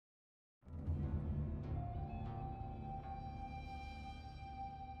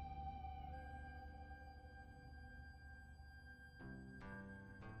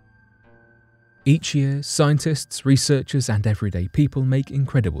Each year, scientists, researchers, and everyday people make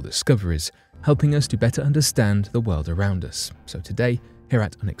incredible discoveries, helping us to better understand the world around us. So today, here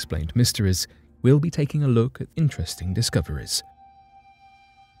at Unexplained Mysteries, we'll be taking a look at interesting discoveries.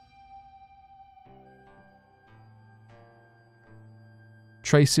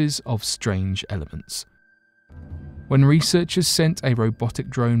 Traces of strange elements. When researchers sent a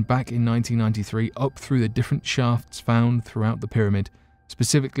robotic drone back in 1993 up through the different shafts found throughout the pyramid,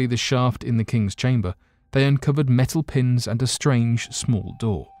 specifically the shaft in the king's chamber, they uncovered metal pins and a strange small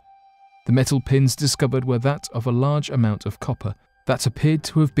door. The metal pins discovered were that of a large amount of copper that appeared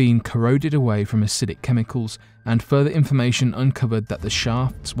to have been corroded away from acidic chemicals, and further information uncovered that the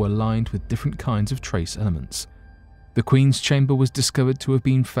shafts were lined with different kinds of trace elements. The Queen's chamber was discovered to have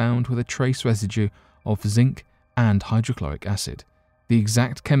been found with a trace residue of zinc and hydrochloric acid, the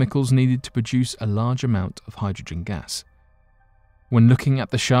exact chemicals needed to produce a large amount of hydrogen gas. When looking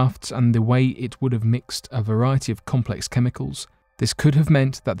at the shafts and the way it would have mixed a variety of complex chemicals, this could have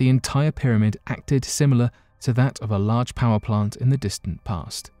meant that the entire pyramid acted similar to that of a large power plant in the distant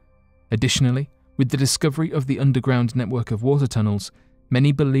past. Additionally, with the discovery of the underground network of water tunnels,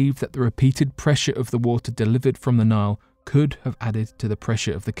 many believe that the repeated pressure of the water delivered from the Nile could have added to the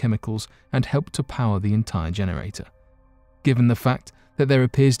pressure of the chemicals and helped to power the entire generator. Given the fact that there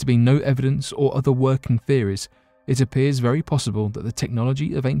appears to be no evidence or other working theories, it appears very possible that the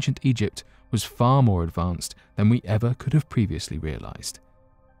technology of ancient Egypt was far more advanced than we ever could have previously realized.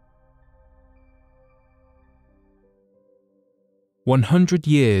 100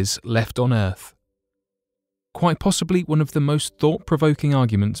 years left on Earth. Quite possibly one of the most thought-provoking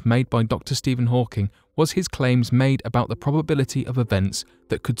arguments made by Dr. Stephen Hawking was his claims made about the probability of events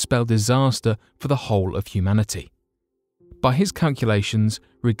that could spell disaster for the whole of humanity. By his calculations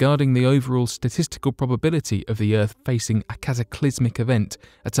regarding the overall statistical probability of the Earth facing a cataclysmic event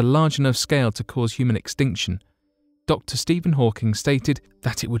at a large enough scale to cause human extinction, Dr. Stephen Hawking stated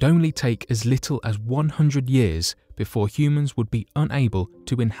that it would only take as little as 100 years before humans would be unable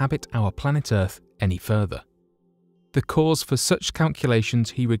to inhabit our planet Earth any further. The cause for such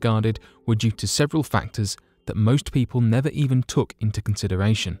calculations he regarded were due to several factors that most people never even took into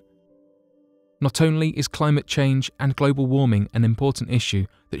consideration. Not only is climate change and global warming an important issue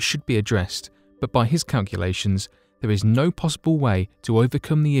that should be addressed, but by his calculations, there is no possible way to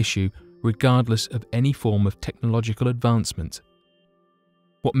overcome the issue regardless of any form of technological advancement.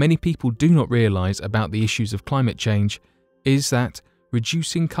 What many people do not realize about the issues of climate change is that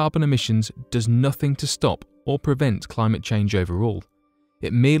reducing carbon emissions does nothing to stop or prevent climate change overall.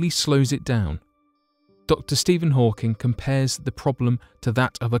 It merely slows it down. Dr. Stephen Hawking compares the problem to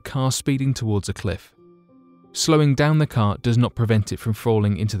that of a car speeding towards a cliff. Slowing down the car does not prevent it from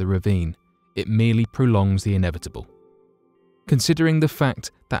falling into the ravine, it merely prolongs the inevitable. Considering the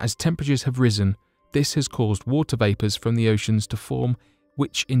fact that as temperatures have risen, this has caused water vapours from the oceans to form,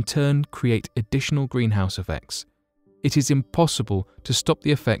 which in turn create additional greenhouse effects. It is impossible to stop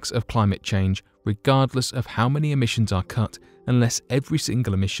the effects of climate change regardless of how many emissions are cut unless every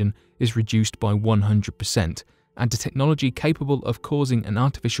single emission is reduced by 100% and a technology capable of causing an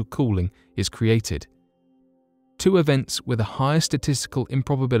artificial cooling is created. Two events with a higher statistical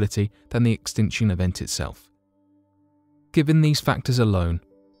improbability than the extinction event itself. Given these factors alone,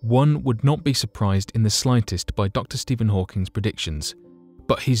 one would not be surprised in the slightest by Dr. Stephen Hawking's predictions,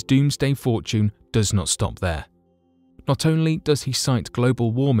 but his doomsday fortune does not stop there. Not only does he cite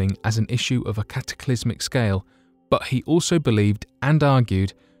global warming as an issue of a cataclysmic scale, but he also believed and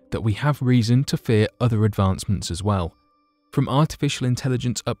argued that we have reason to fear other advancements as well. From artificial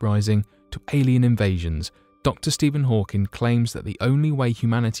intelligence uprising to alien invasions, Dr. Stephen Hawking claims that the only way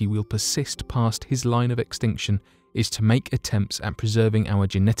humanity will persist past his line of extinction is to make attempts at preserving our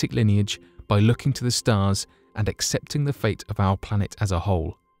genetic lineage by looking to the stars and accepting the fate of our planet as a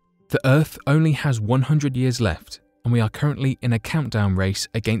whole. The Earth only has 100 years left, and we are currently in a countdown race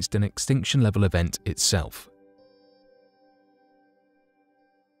against an extinction-level event itself.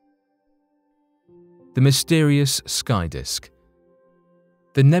 The mysterious sky disk.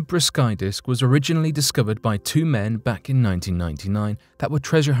 The Nebraska Disk was originally discovered by two men back in 1999 that were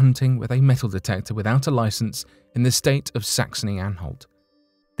treasure hunting with a metal detector without a license in the state of Saxony-Anhalt.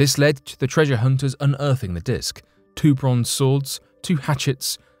 This led to the treasure hunters unearthing the disk, 2 bronze swords, 2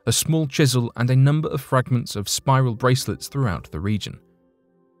 hatchets, a small chisel and a number of fragments of spiral bracelets throughout the region.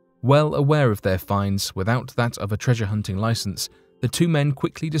 Well aware of their finds without that of a treasure hunting license, the two men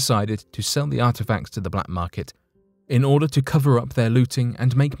quickly decided to sell the artifacts to the black market in order to cover up their looting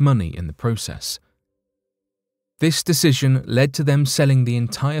and make money in the process. This decision led to them selling the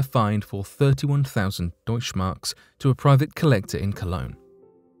entire find for 31,000 Deutschmarks to a private collector in Cologne.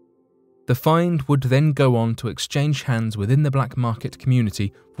 The find would then go on to exchange hands within the black market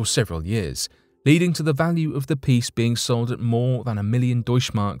community for several years, leading to the value of the piece being sold at more than 1 million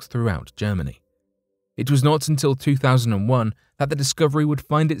Deutschmarks throughout Germany. It was not until 2001 that the discovery would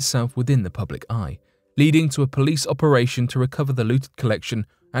find itself within the public eye, leading to a police operation to recover the looted collection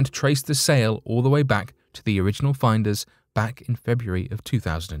and trace the sale all the way back to the original finders back in February of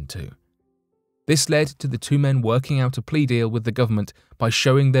 2002. This led to the two men working out a plea deal with the government by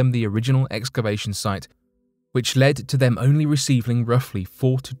showing them the original excavation site, which led to them only receiving roughly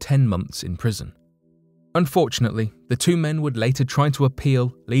 4 to 10 months in prison. Unfortunately, the two men would later try to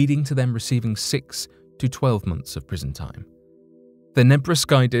appeal, leading to them receiving 6 to 12 months of prison time. The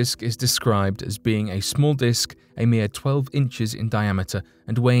Nebraska Disk is described as being a small disk, a mere 12 inches in diameter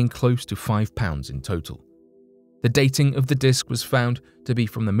and weighing close to 5 pounds in total. The dating of the disk was found to be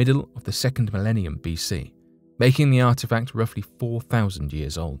from the middle of the 2nd millennium BC, making the artifact roughly 4,000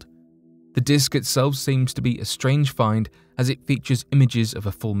 years old. The disk itself seems to be a strange find as it features images of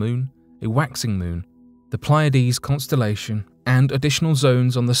a full moon, a waxing moon, the Pleiades constellation, and additional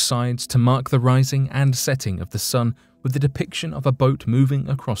zones on the sides to mark the rising and setting of the sun, with the depiction of a boat moving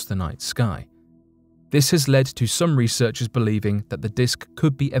across the night sky. This has led to some researchers believing that the disk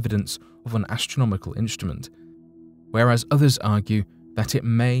could be evidence of an astronomical instrument, whereas others argue that it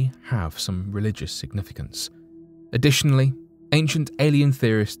may have some religious significance. Additionally, ancient alien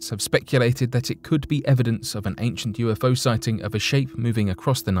theorists have speculated that it could be evidence of an ancient UFO sighting of a shape moving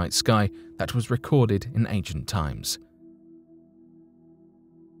across the night sky that was recorded in ancient times.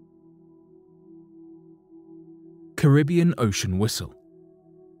 Caribbean Ocean Whistle.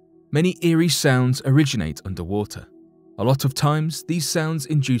 Many eerie sounds originate underwater. A lot of times, these sounds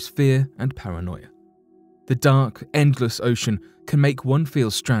induce fear and paranoia. The dark, endless ocean can make one feel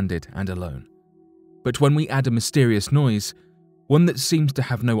stranded and alone. But when we add a mysterious noise, one that seems to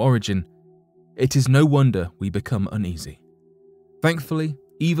have no origin, it is no wonder we become uneasy. Thankfully,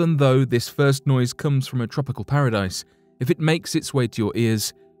 even though this first noise comes from a tropical paradise, if it makes its way to your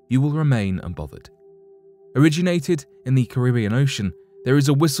ears, you will remain unbothered. Originated in the Caribbean Ocean, there is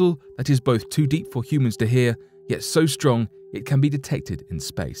a whistle that is both too deep for humans to hear, yet so strong it can be detected in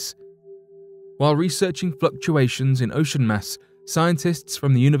space. While researching fluctuations in ocean mass, scientists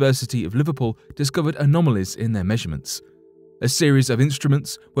from the University of Liverpool discovered anomalies in their measurements. A series of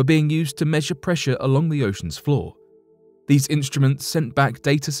instruments were being used to measure pressure along the ocean's floor. These instruments sent back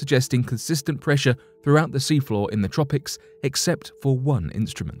data suggesting consistent pressure throughout the seafloor in the tropics, except for one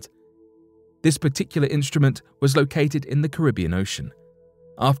instrument. This particular instrument was located in the Caribbean Ocean.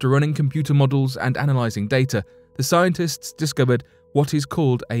 After running computer models and analyzing data, the scientists discovered what is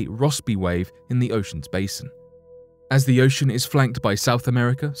called a Rosby wave in the ocean's basin. As the ocean is flanked by South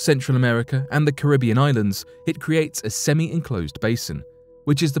America, Central America, and the Caribbean islands, it creates a semi-enclosed basin,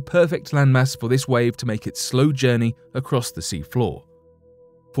 which is the perfect landmass for this wave to make its slow journey across the sea floor.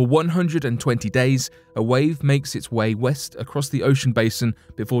 For 120 days, a wave makes its way west across the ocean basin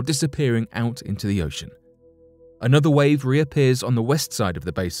before disappearing out into the ocean. Another wave reappears on the west side of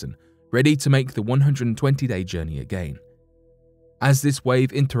the basin, ready to make the 120-day journey again. As this wave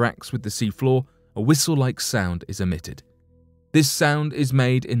interacts with the seafloor, a whistle-like sound is emitted. This sound is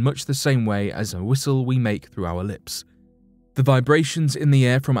made in much the same way as a whistle we make through our lips. The vibrations in the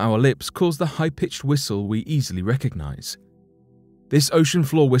air from our lips cause the high-pitched whistle we easily recognize. This ocean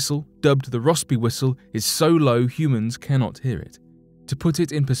floor whistle, dubbed the Rosby whistle, is so low humans cannot hear it. To put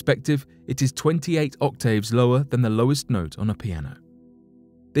it in perspective, it is 28 octaves lower than the lowest note on a piano.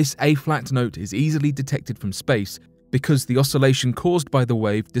 This A-flat note is easily detected from space because the oscillation caused by the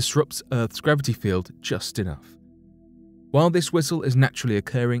wave disrupts Earth's gravity field just enough. While this whistle is naturally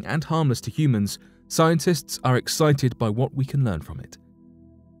occurring and harmless to humans, scientists are excited by what we can learn from it.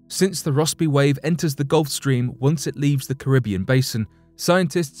 Since the Rosby wave enters the Gulf Stream once it leaves the Caribbean basin,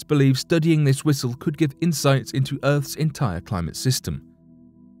 scientists believe studying this whistle could give insights into Earth's entire climate system.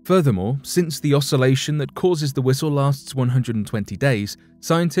 Furthermore, since the oscillation that causes the whistle lasts 120 days,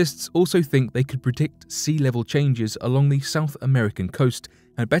 scientists also think they could predict sea level changes along the South American coast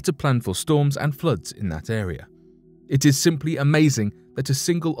and better plan for storms and floods in that area. It is simply amazing that a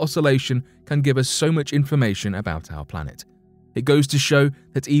single oscillation can give us so much information about our planet. It goes to show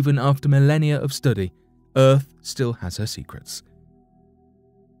that even after millennia of study, Earth still has her secrets.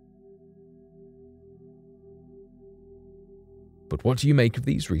 But what do you make of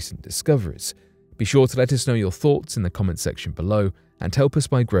these recent discoveries? Be sure to let us know your thoughts in the comment section below and help us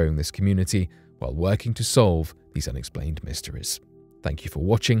by growing this community while working to solve these unexplained mysteries. Thank you for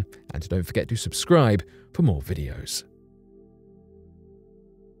watching, and don't forget to subscribe for more videos.